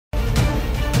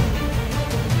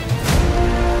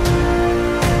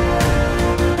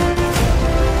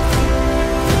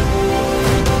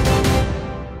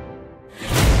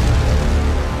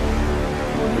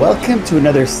Welcome to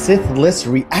another Sith List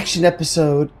reaction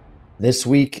episode. This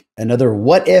week, another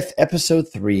What If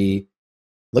episode 3.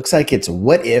 Looks like it's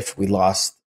what if we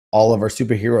lost all of our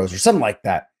superheroes or something like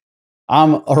that.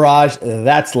 I'm Araj,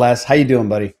 that's Les. How you doing,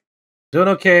 buddy? Doing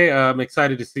okay. I'm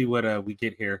excited to see what we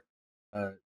get here.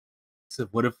 So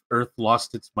what if Earth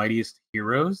lost its mightiest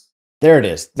heroes? There it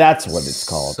is. That's what it's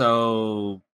called.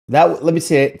 So that let me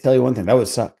tell you one thing. That would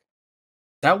suck.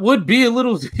 That would be a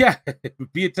little, yeah, it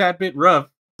would be a tad bit rough.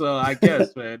 So I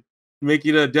guess, man, make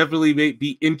it definitely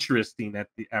be interesting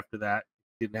after that.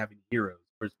 Didn't have any heroes,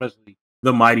 or especially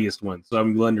the mightiest one. So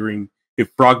I'm wondering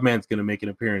if Frogman's going to make an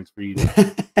appearance for you.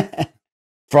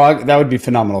 Frog, that would be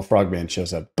phenomenal. Frogman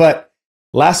shows up, but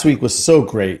last week was so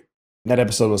great. That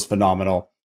episode was phenomenal.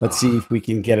 Let's see if we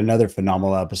can get another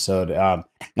phenomenal episode.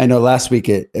 I know last week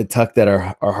it tugged at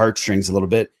our heartstrings a little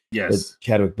bit. Yes, with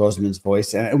Chadwick Boseman's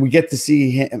voice, and we get to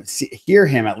hear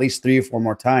him at least 3 or 4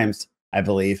 more times, I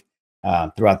believe,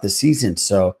 throughout the season.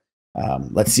 So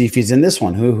let's see if he's in this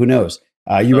one. Who knows?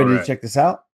 You ready to check this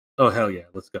out? Oh hell yeah,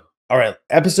 let's go. All right,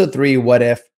 episode 3. What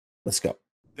if? Let's go.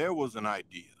 There was an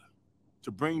idea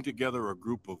to bring together a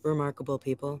group of remarkable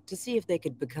people to see if they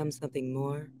could become something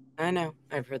more. I know,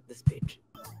 I've heard the speech.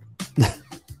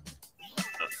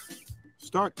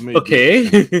 Stark may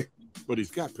okay. But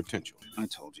he's got potential. I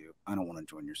told you, I don't want to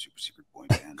join your super secret boy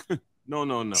band.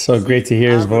 No. So great to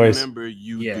hear his voice. Remember,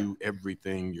 you do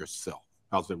everything yourself.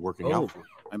 How's it working out for you?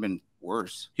 I've been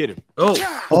worse. Hit him. Oh.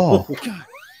 God.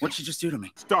 What'd you just do to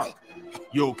me? Stark,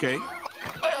 you okay?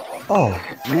 Oh,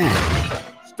 man.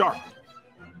 Stark.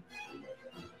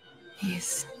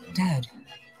 He's dead.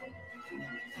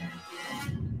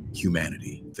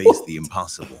 Humanity face the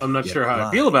impossible. I'm not sure how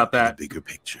I feel about that. Bigger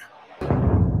picture.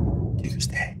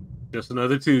 Tuesday. Just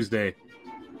another Tuesday.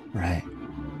 Right.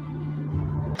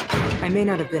 I may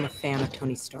not have been a fan of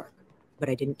Tony Stark, but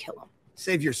I didn't kill him.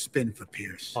 Save your spin for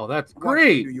Pierce. Oh, that's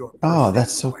great. Oh,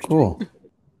 that's so cool.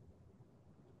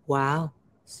 Wow,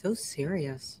 so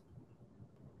serious.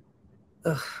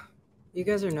 Ugh, you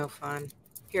guys are no fun.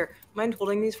 Here, mind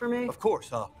holding these for me? Of course,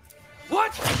 huh?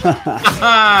 What?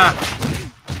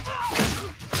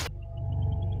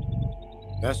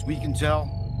 Best we can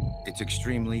tell, it's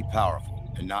extremely powerful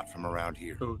and not from around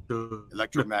here.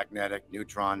 Electromagnetic,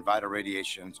 neutron, vital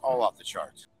radiations, all off the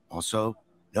charts. Also,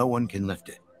 no one can lift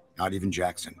it, not even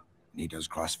Jackson. And he does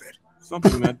CrossFit.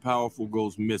 Something that powerful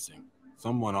goes missing.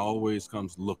 Someone always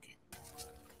comes looking.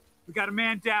 We got a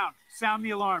man down. Sound the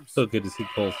alarms. So good to see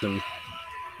Coulson.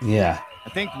 Yeah. I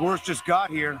think the worst just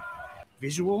got here.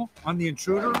 Visual on the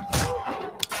intruder.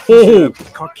 Oh.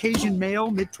 Caucasian male,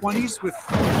 mid-20s with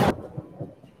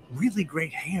really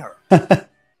great hair.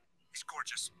 He's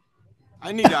gorgeous.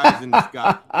 I need eyes in the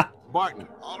sky. Barton,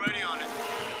 already on it.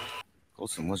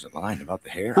 Coulson wasn't lying about the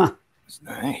hair. Huh. It's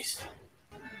nice.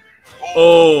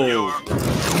 Oh.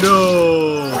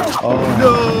 No. Oh.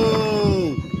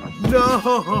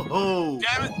 No.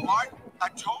 Damn it, Barton. I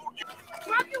told you.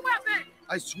 Drop your weapon.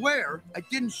 I swear I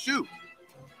didn't shoot.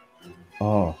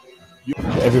 Oh.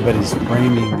 Everybody's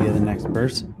framing the next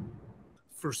person.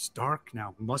 First Stark,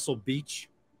 now Muscle Beach.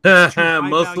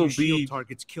 Muscle shield Beach.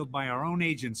 Targets killed by our own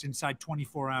agents inside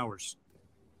 24 hours.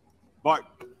 Barton.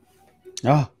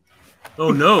 Oh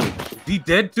no. Is he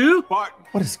dead too? Barton.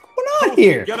 What is going on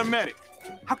here? Get a medic.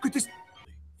 How could this...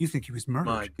 You think he was murdered?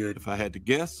 My good. If I had to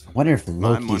guess, I wonder if my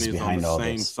Loki's money's behind on all the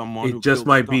same this. someone who It just killed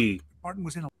might Stark. be. Barton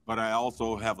was in a... But I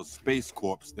also have a space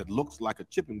corpse that looks like a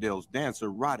Chippendales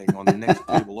dancer rotting on the next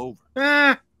table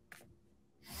over.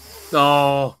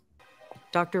 Oh.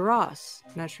 Dr. Ross,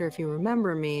 not sure if you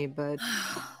remember me, but...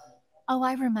 Oh,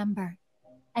 I remember.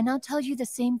 And I'll tell you the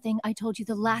same thing I told you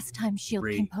the last time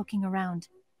S.H.I.E.L.D. came poking around.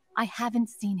 I haven't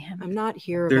seen him. I'm not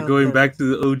here They're about going back to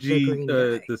the OG,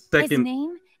 the the second. His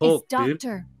name Hulk, is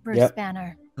Dr. Bruce Yep.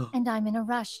 Banner. And I'm in a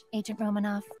rush, Agent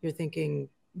Romanoff. You're thinking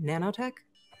nanotech?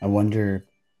 I wonder,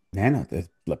 Nano,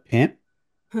 the pimp?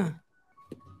 Huh.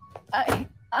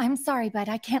 I'm sorry, but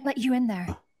I can't let you in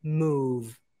there.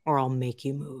 Move, or I'll make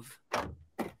you move.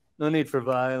 No need for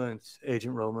violence,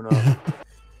 Agent Romanoff.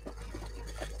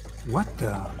 What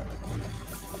the...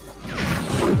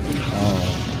 Oh.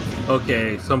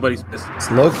 Okay, somebody's missing.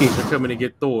 It's Loki. They're coming to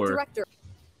get Thor. Director.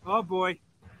 Oh boy.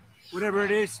 Whatever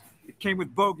it is, it came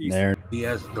with bogeys. There. The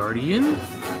Asgardian?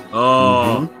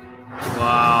 Oh.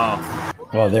 Wow.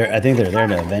 Well, I think they're there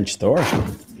to avenge Thor.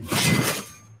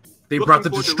 They brought the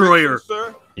Looking for destroyer. directions,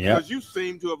 sir? Yeah. Because you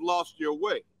seem to have lost your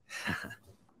way.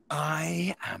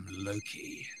 I am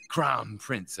Loki, Crown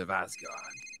Prince of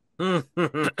Asgard.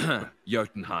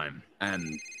 Jotunheim.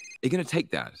 And you're going to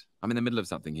take that. I'm in the middle of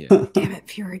something here. Damn it,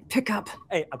 Fury, pick up.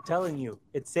 Hey, I'm telling you,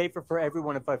 it's safer for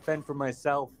everyone if I fend for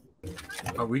myself.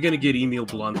 Are we gonna get Emil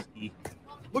Blonsky?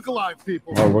 Look alive,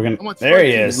 people. Oh, we're gonna. There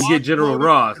he is. We get General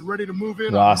Ross. Ready to move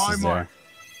in Ross on my is mark.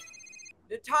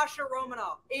 there. Natasha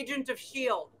Romanoff, agent of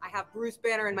S.H.I.E.L.D. I have Bruce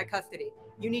Banner in my custody.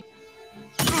 You need...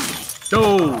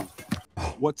 No!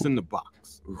 What's in the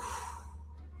box?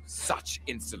 Such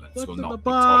insolence What's will in the not be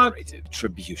box? tolerated.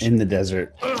 Tribution. In the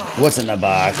desert. What's in the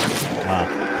box?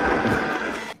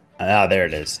 Ah, there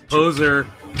it is. Poser.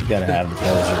 You gotta have the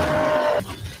poser.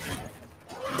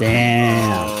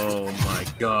 Damn. Oh my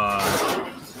god.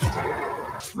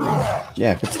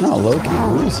 Yeah, if it's not Loki,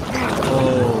 who is it?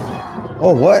 Oh.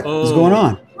 Oh, what is going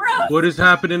on? What is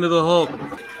happening to the Hulk?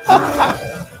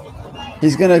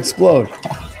 He's gonna explode.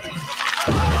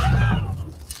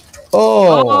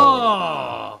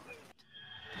 Oh!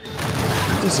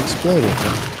 He just exploded.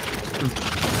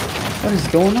 What is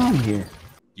going on here?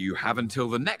 You have until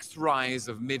the next rise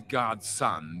of Midgard's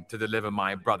sun to deliver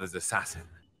my brother's assassin.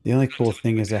 The only cool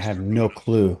thing is I have no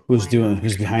clue who's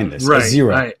behind this. Right.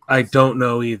 Zero. I don't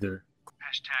know either.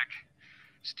 Hashtag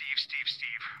Steve.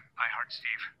 I heart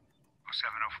Steve.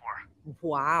 0704.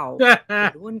 Wow.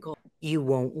 Good one, Cole. You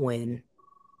won't win.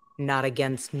 Not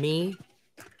against me.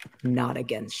 Not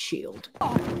against S.H.I.E.L.D.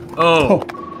 Oh,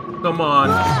 come on.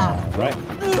 Right.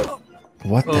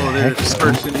 What the Oh, heck? this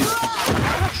person is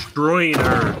destroying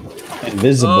her.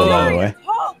 Invisible, by the way.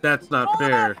 That's not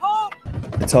fair.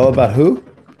 It's all about who?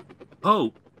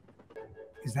 Hope.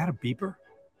 Is that a beeper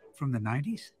from the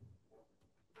 90s?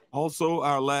 Also,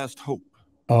 our last hope.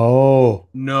 Oh,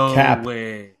 No Cap.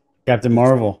 way. Captain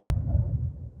Marvel.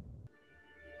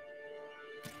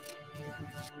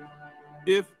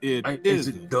 If it Is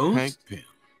it isn't Ghost? Hank Pym.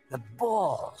 The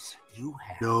balls you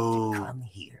have No. to come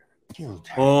here. Killed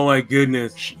her. Oh my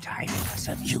goodness. She died because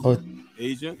of you. Oh,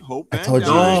 Agent Hope I Van told you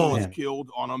Dyne it was was him.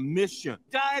 killed on a mission.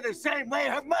 Die the same way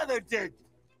her mother did.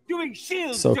 Doing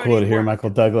S.H.I.E.L.D. so cool to hear Michael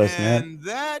Douglas, man. And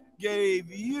that gave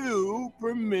you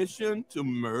permission to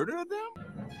murder them?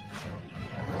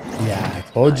 Yeah, I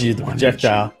told you the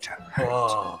projectile.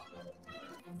 Oh.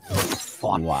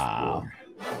 Wow.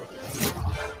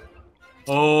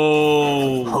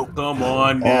 Oh, come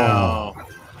on now.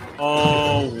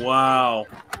 Oh, wow.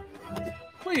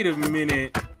 Wait a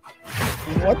minute.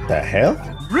 What the hell?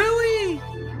 Really?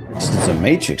 This is some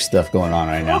Matrix stuff going on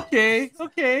right now. Okay.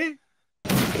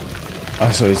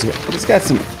 Oh, so he's got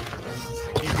some.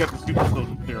 He's got the super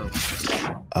soldier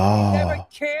serum. Oh. Never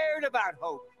cared about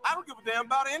Hope. I don't give a damn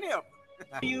about any of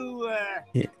them. You,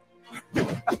 Yeah.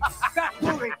 stop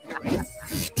moving.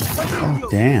 Oh,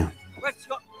 damn. Let's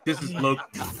go. This is Loki.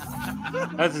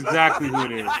 That's exactly who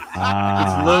it is. Ah.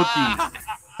 It's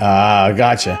Loki.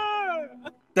 Gotcha.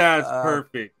 That's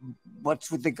perfect.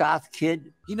 What's with the goth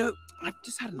kid? You know, I've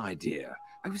just had an idea.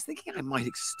 I was thinking I might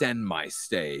extend my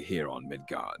stay here on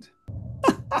Midgard.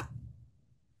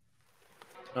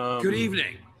 Good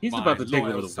evening. He's my about to take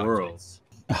loyal over the world.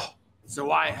 subjects.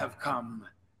 So I have come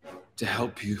to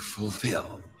help you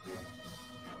fulfill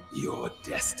your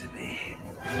destiny.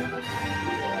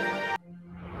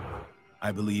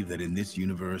 I believe that in this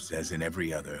universe, as in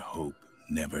every other, hope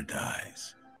never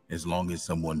dies. As long as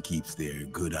someone keeps their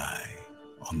good eye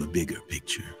on the bigger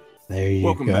picture. There you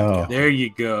Welcome go. back, There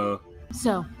you go.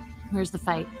 So, where's the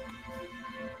fight?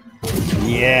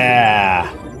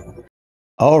 Yeah.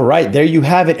 All right, there you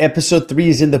have it. Episode 3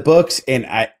 is in the books, and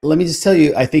let me just tell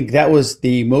you, I think that was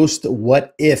the most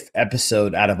what if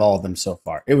episode out of all of them so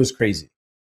far. It was crazy.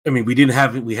 I mean, we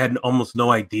had almost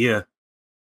no idea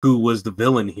who was the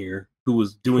villain here, who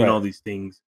was doing all these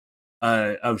things.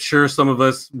 I'm sure some of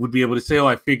us would be able to say, "Oh,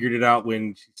 I figured it out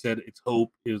when she said it's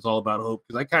Hope. It was all about Hope."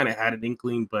 Because I kind of had an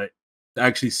inkling, but to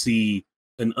actually see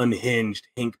an unhinged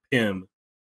Hank Pym,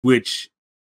 which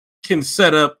can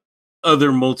set up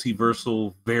other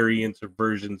multiversal variants or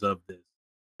versions of this,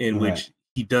 in which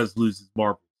he does lose his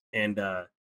marbles, and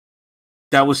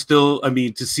that was still, I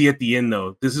mean, to see at the end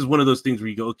though, this is one of those things where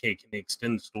you go, okay, can they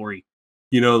extend the story?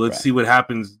 You know, let's see what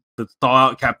happens. Let's thaw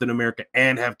out Captain America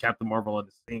and have Captain Marvel at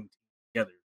the same time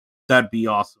together. That'd be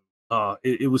awesome.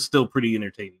 It was still pretty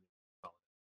entertaining.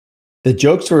 The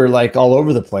jokes were like all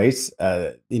over the place.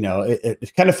 You know,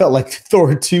 it kind of felt like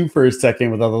Thor 2 for a second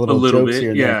with all the little jokes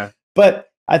here and there. But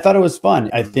I thought it was fun.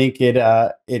 I think it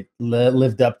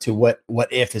lived up to what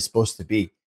if is supposed to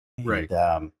be. Right.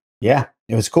 And, yeah,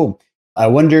 it was cool. I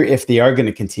wonder if they are going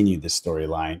to continue this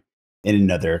storyline in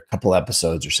another couple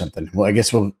episodes or something. Well, I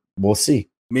guess we'll see.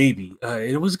 Maybe.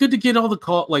 It was good to get all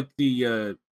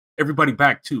the everybody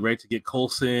back too, right? To get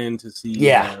Coulson, to see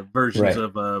versions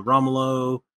of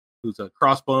Romulo, who's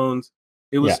Crossbones.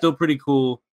 It was still pretty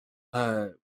cool. I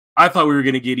thought we were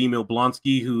going to get Emil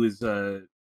Blonsky, who is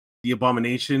the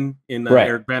Abomination in Right.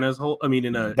 Eric Bana's Hulk. I mean,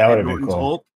 in That would have been Norton's cool.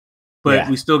 Hulk. But Yeah.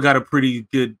 we still got a pretty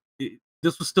good.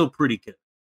 This was still pretty good.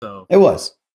 So It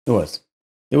was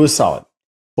solid.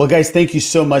 Well, guys, thank you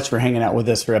so much for hanging out with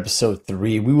us for episode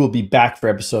 3. We will be back for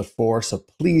episode 4, so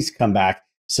please come back,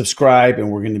 subscribe,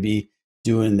 and we're going to be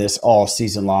doing this all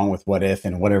season long with What If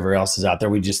and whatever else is out there.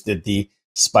 We just did the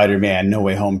Spider-Man No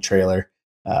Way Home trailer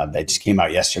that just came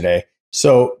out yesterday.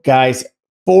 So, guys,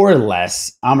 for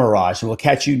less, I'm Mirage, and we'll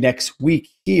catch you next week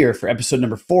here for episode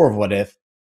number 4 of What If,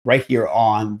 right here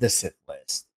on the Sith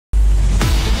List.